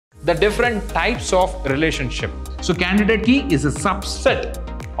the different types of relationship. So candidate key is a subset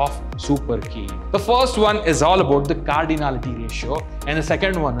of super key. The first one is all about the cardinality ratio, and the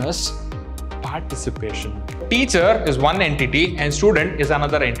second one is participation. Teacher is one entity and student is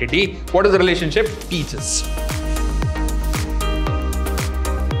another entity. What is the relationship? Teachers.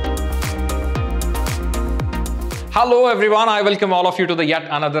 Hello everyone, I welcome all of you to the yet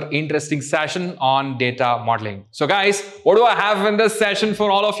another interesting session on data modeling. So guys, what do I have in this session for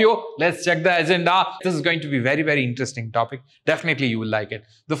all of you? Let's check the agenda. This is going to be very interesting topic. Definitely you will like it.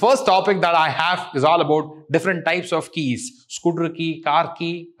 The first topic that I have is all about different types of keys. Scooter key, car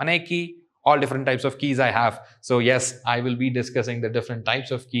key, money key, all different types of keys I have. So yes, I will be discussing the different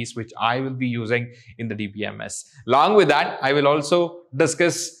types of keys which I will be using in the DBMS. Along with that, I will also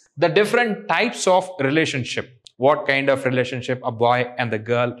discuss the different types of relationship. What kind of relationship a boy and the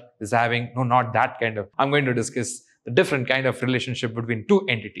girl is having. No, not that kind of. I'm going to discuss the different kind of relationship between two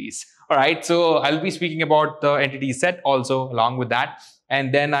entities. All right. So I'll be speaking about the entity set also along with that.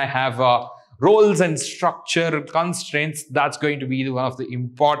 And then I have roles and structure constraints. That's going to be one of the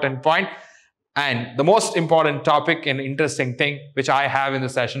important point. And the most important topic and interesting thing which I have in the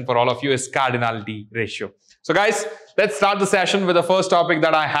session for all of you is cardinality ratio. So guys, let's start the session with the first topic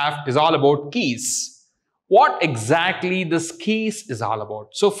that I have is all about keys. What exactly this keys is all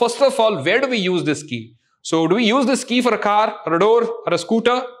about. So first of all, where do we use this key? So do we use this key for a car or a door or a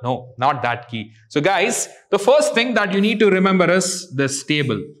scooter? No, not that key. So guys, the first thing that you need to remember is this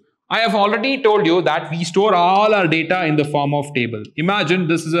table. I have already told you that we store all our data in the form of table. Imagine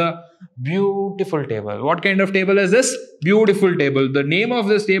this is a beautiful table. What kind of table is this? Beautiful table. The name of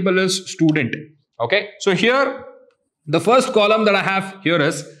this table is student. Okay. So here, the first column that I have here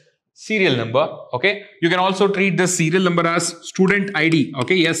is serial number. Okay, you can also treat this serial number as student ID.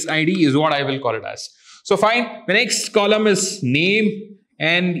 Okay, yes, ID is what I will call it as. So fine, the next column is name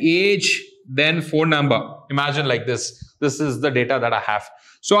and age, then phone number. Imagine like this. This is the data that I have.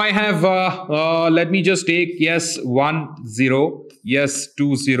 So I have let me just take yes 10, yes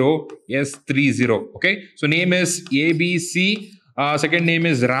 20, yes 30. Okay, so name is ABC, second name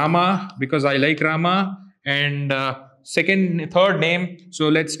is Rama because I like Rama, and third name, so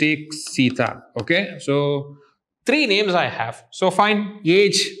let's take Sita. Okay, so 3 names I have. So fine,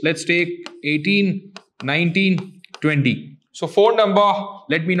 age, let's take 18, 19, 20. So phone number,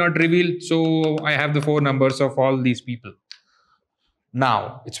 let me not reveal. So I have the 4 numbers of all these people.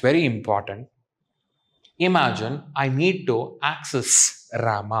 Now, it's very important. Imagine I need to access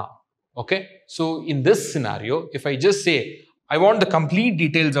Rama. Okay, so in this scenario, if I just say, I want the complete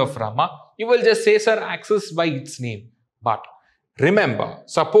details of Rama, you will just say, sir, access by its name. But remember,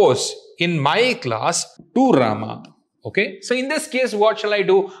 suppose in my class, to Rama. Okay, so in this case, what shall I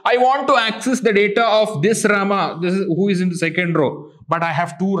do? I want to access the data of this Rama, this is who is in the second row. But I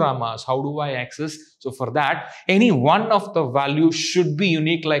have 2 Ramas. How do I access? So for that, any one of the values should be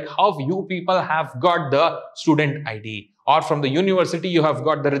unique, like how you people have got the student ID. Or from the university, you have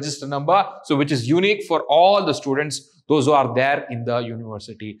got the register number, so which is unique for all the students, those who are there in the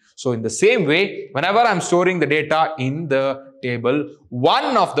university. So in the same way, whenever I'm storing the data in the table,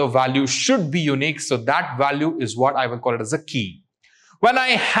 one of the values should be unique. So that value is what I will call it as a key. When I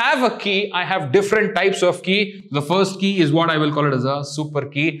have a key, I have different types of key. The first key is what I will call it as a super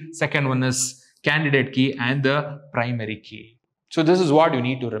key. Second one is candidate key and the primary key. So this is what you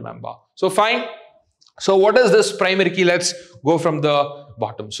need to remember. So fine. So what is this primary key? Let's go from the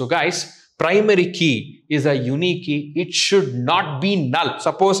bottom. So guys, primary key is a unique key. It should not be null.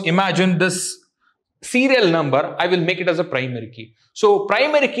 Suppose imagine this serial number, I will make it as a primary key. So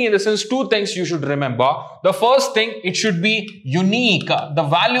primary key in the sense, 2 things you should remember. The first thing, it should be unique. The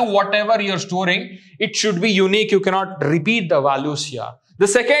value, whatever you're storing, it should be unique. You cannot repeat the values here. The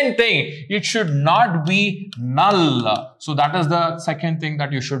second thing, it should not be null. So that is the second thing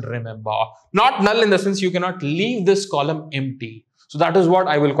that you should remember. Not null in the sense you cannot leave this column empty. So that is what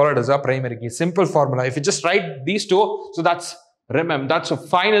I will call it as a primary key. Simple formula. If you just write these 2, so that's a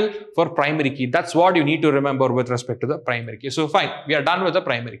final for primary key. That's what you need to remember with respect to the primary key. So fine, we are done with the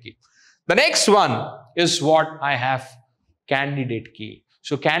primary key. The next one is what I have, candidate key.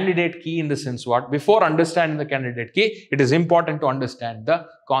 So candidate key in the sense what? Before understanding the candidate key, it is important to understand the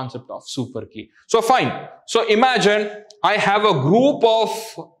concept of super key. So fine. So imagine I have a group of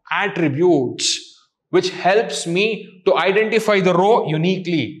attributes which helps me to identify the row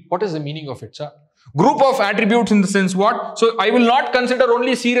uniquely. What is the meaning of it, sir? Group of attributes in the sense what? So I will not consider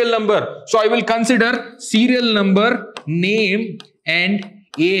only serial number. So I will consider serial number, name and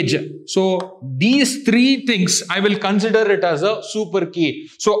age. So these 3 things I will consider it as a super key.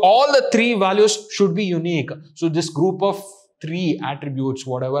 So all the 3 values should be unique. So this group of three attributes,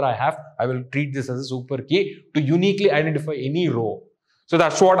 whatever I have, I will treat this as a super key to uniquely identify any row. So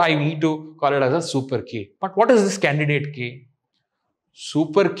that's what I need to call it as a super key. But what is this candidate key?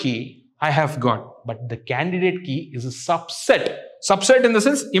 Super key I have got, but the candidate key is a subset. Subset in the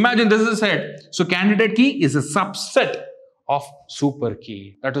sense, imagine this is a set. So candidate key is a subset of super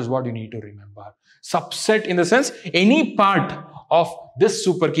key. That is what you need to remember. Subset in the sense, any part of this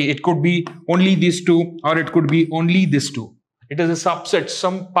super key, it could be only these two or it could be only this two. It is a subset,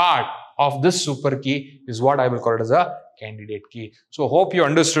 some part of this super key is what I will call it as a candidate key. So hope you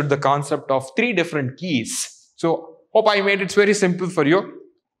understood the concept of three different keys. So hope I made it very simple for you.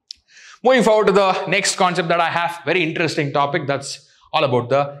 Moving forward to the next concept that I have, very interesting topic, that's all about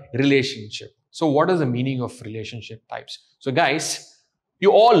the relationship. So what is the meaning of relationship types? So guys,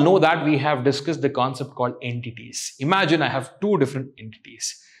 you all know that we have discussed the concept called entities. Imagine I have two different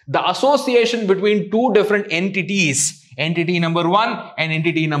entities. The association between two different entities, entity number one and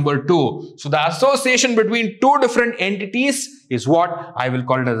entity number two. So the association between two different entities is what I will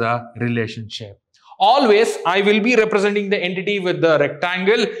call it as a relationship. Always, I will be representing the entity with the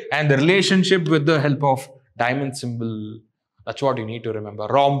rectangle and the relationship with the help of diamond symbol. That's what you need to remember,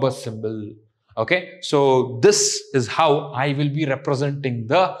 rhombus symbol. Okay, so this is how I will be representing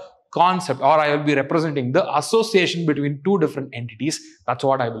the concept, or I will be representing the association between two different entities. That's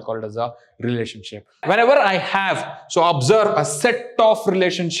what I will call it as a relationship. Whenever I have, so observe a set of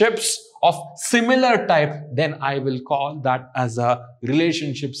relationships of similar type, then I will call that as a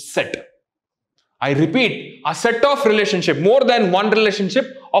relationship set. I repeat, a set of relationship, more than one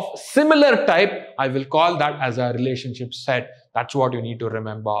relationship of similar type, I will call that as a relationship set. That's what you need to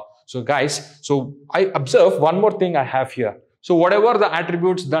remember. So guys, so I observe one more thing I have here. So whatever the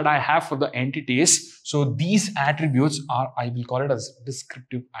attributes that I have for the entities, so these attributes are, I will call it as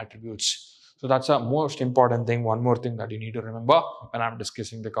descriptive attributes. So that's a most important thing, one more thing that you need to remember when I'm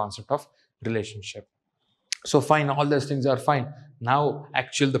discussing the concept of relationship. So fine, all those things are fine. Now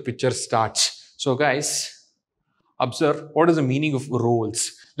actually the picture starts. So guys, observe what is the meaning of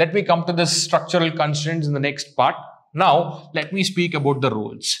roles. Let me come to the structural constraints in the next part. Now, let me speak about the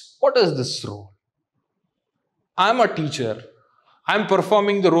roles. What is this role? I am a teacher. I am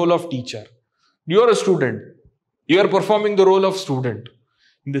performing the role of teacher. You are a student. You are performing the role of student.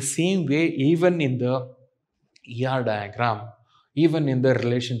 In the same way, even in the ER diagram, even in the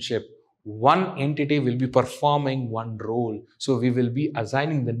relationship, one entity will be performing one role. So we will be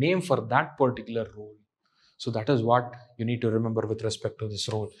assigning the name for that particular role. So that is what you need to remember with respect to this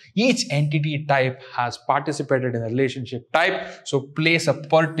role. Each entity type has participated in a relationship type, so plays a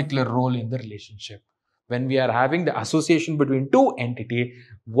particular role in the relationship. When we are having the association between two entities,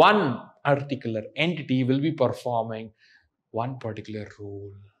 one particular entity will be performing one particular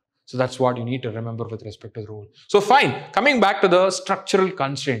role. So that's what you need to remember with respect to the role. So fine, coming back to the structural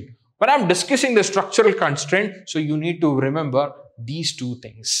constraint. When I'm discussing the structural constraint, so you need to remember these two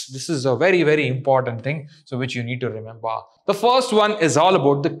things. This is a very, very important thing, so which you need to remember. The first one is all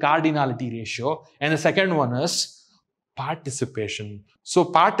about the cardinality ratio, and the second one is participation. So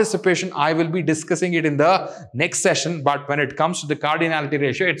participation, I will be discussing it in the next session, but when it comes to the cardinality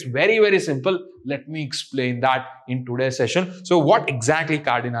ratio, it's very, very simple. Let me explain that in today's session. So what exactly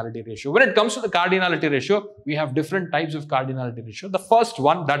cardinality ratio? When it comes to the cardinality ratio, we have different types of cardinality ratio. The first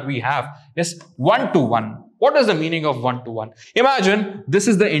one that we have is 1-to-1. What is the meaning of 1-to-1? Imagine this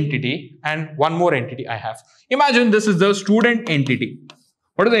is the entity and one more entity I have. Imagine this is the student entity.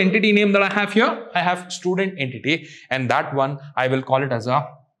 What is the entity name that I have here? I have student entity, and that one I will call it as a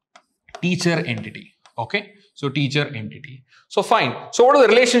teacher entity. Okay, so teacher entity. So fine. So what is the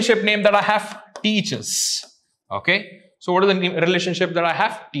relationship name that I have? Teachers. Okay, so what is the relationship that I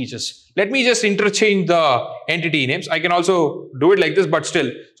have? Teachers. Let me just interchange the entity names. I can also do it like this, but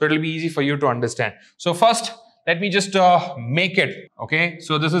still, so it will be easy for you to understand. So first, let me just make it. Okay,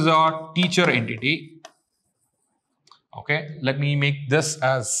 so this is a teacher entity. Okay, let me make this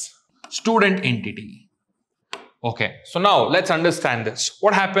as student entity. Okay, so now let's understand this.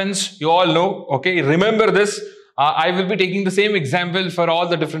 What happens? You all know. Okay, remember this. I will be taking the same example for all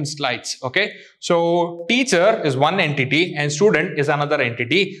the different slides. Okay, so teacher is one entity and student is another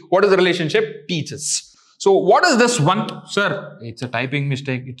entity. What is the relationship? Teachers. So what is this one? Sir, it's a typing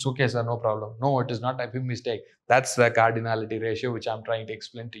mistake. It's okay, sir, no problem. No, it is not typing mistake. That's the cardinality ratio which I'm trying to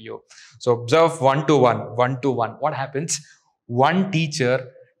explain to you. So observe 1-to-1, 1-to-1. What happens? One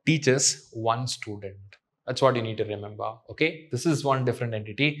teacher teaches one student. That's what you need to remember. Okay, this is one different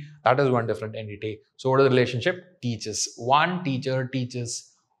entity. That is one different entity. So what is the relationship? Teaches. One teacher teaches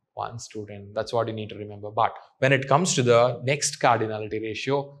one student. That's what you need to remember. But when it comes to the next cardinality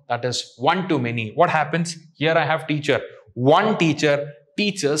ratio, that is 1-to-many. What happens? Here I have teacher. one teacher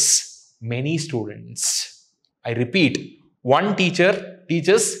teaches many students. I repeat, one teacher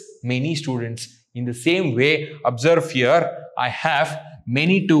teaches many students. In the same way, observe here, I have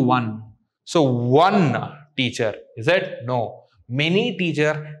many to one. So one teacher, is it? No. Many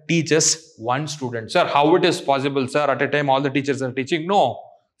teacher teaches one student. Sir, how it is possible, sir? At a time all the teachers are teaching? No.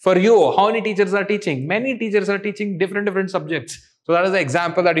 For you, how many teachers are teaching? Many teachers are teaching different subjects. So that is the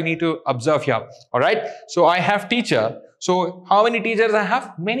example that you need to observe here. Alright. So I have teacher. So how many teachers I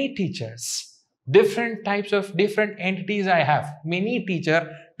have? Many teachers. Different types of different entities I have. Many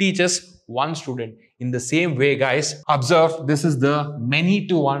teacher teaches one student. In the same way, guys, observe this is the many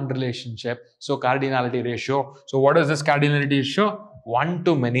to one relationship. So cardinality ratio. So what is this cardinality ratio? One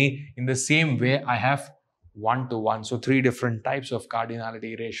to many. In the same way, I have one to one. So three different types of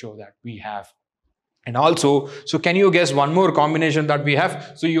cardinality ratio that we have. And also, so can you guess one more combination that we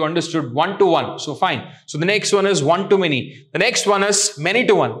have? So you understood one to one. So fine. So the next one is one to many. The next one is many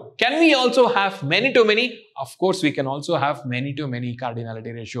to one. Can we also have many to many? Of course, we can also have many to many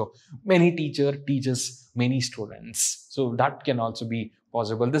cardinality ratio. Many teacher teaches many students. So that can also be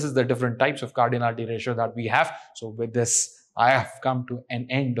possible. This is the different types of cardinality ratio that we have. So with this, I have come to an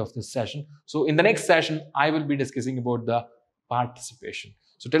end of this session. So in the next session, I will be discussing about the participation.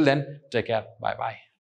 So till then, take care. Bye-bye.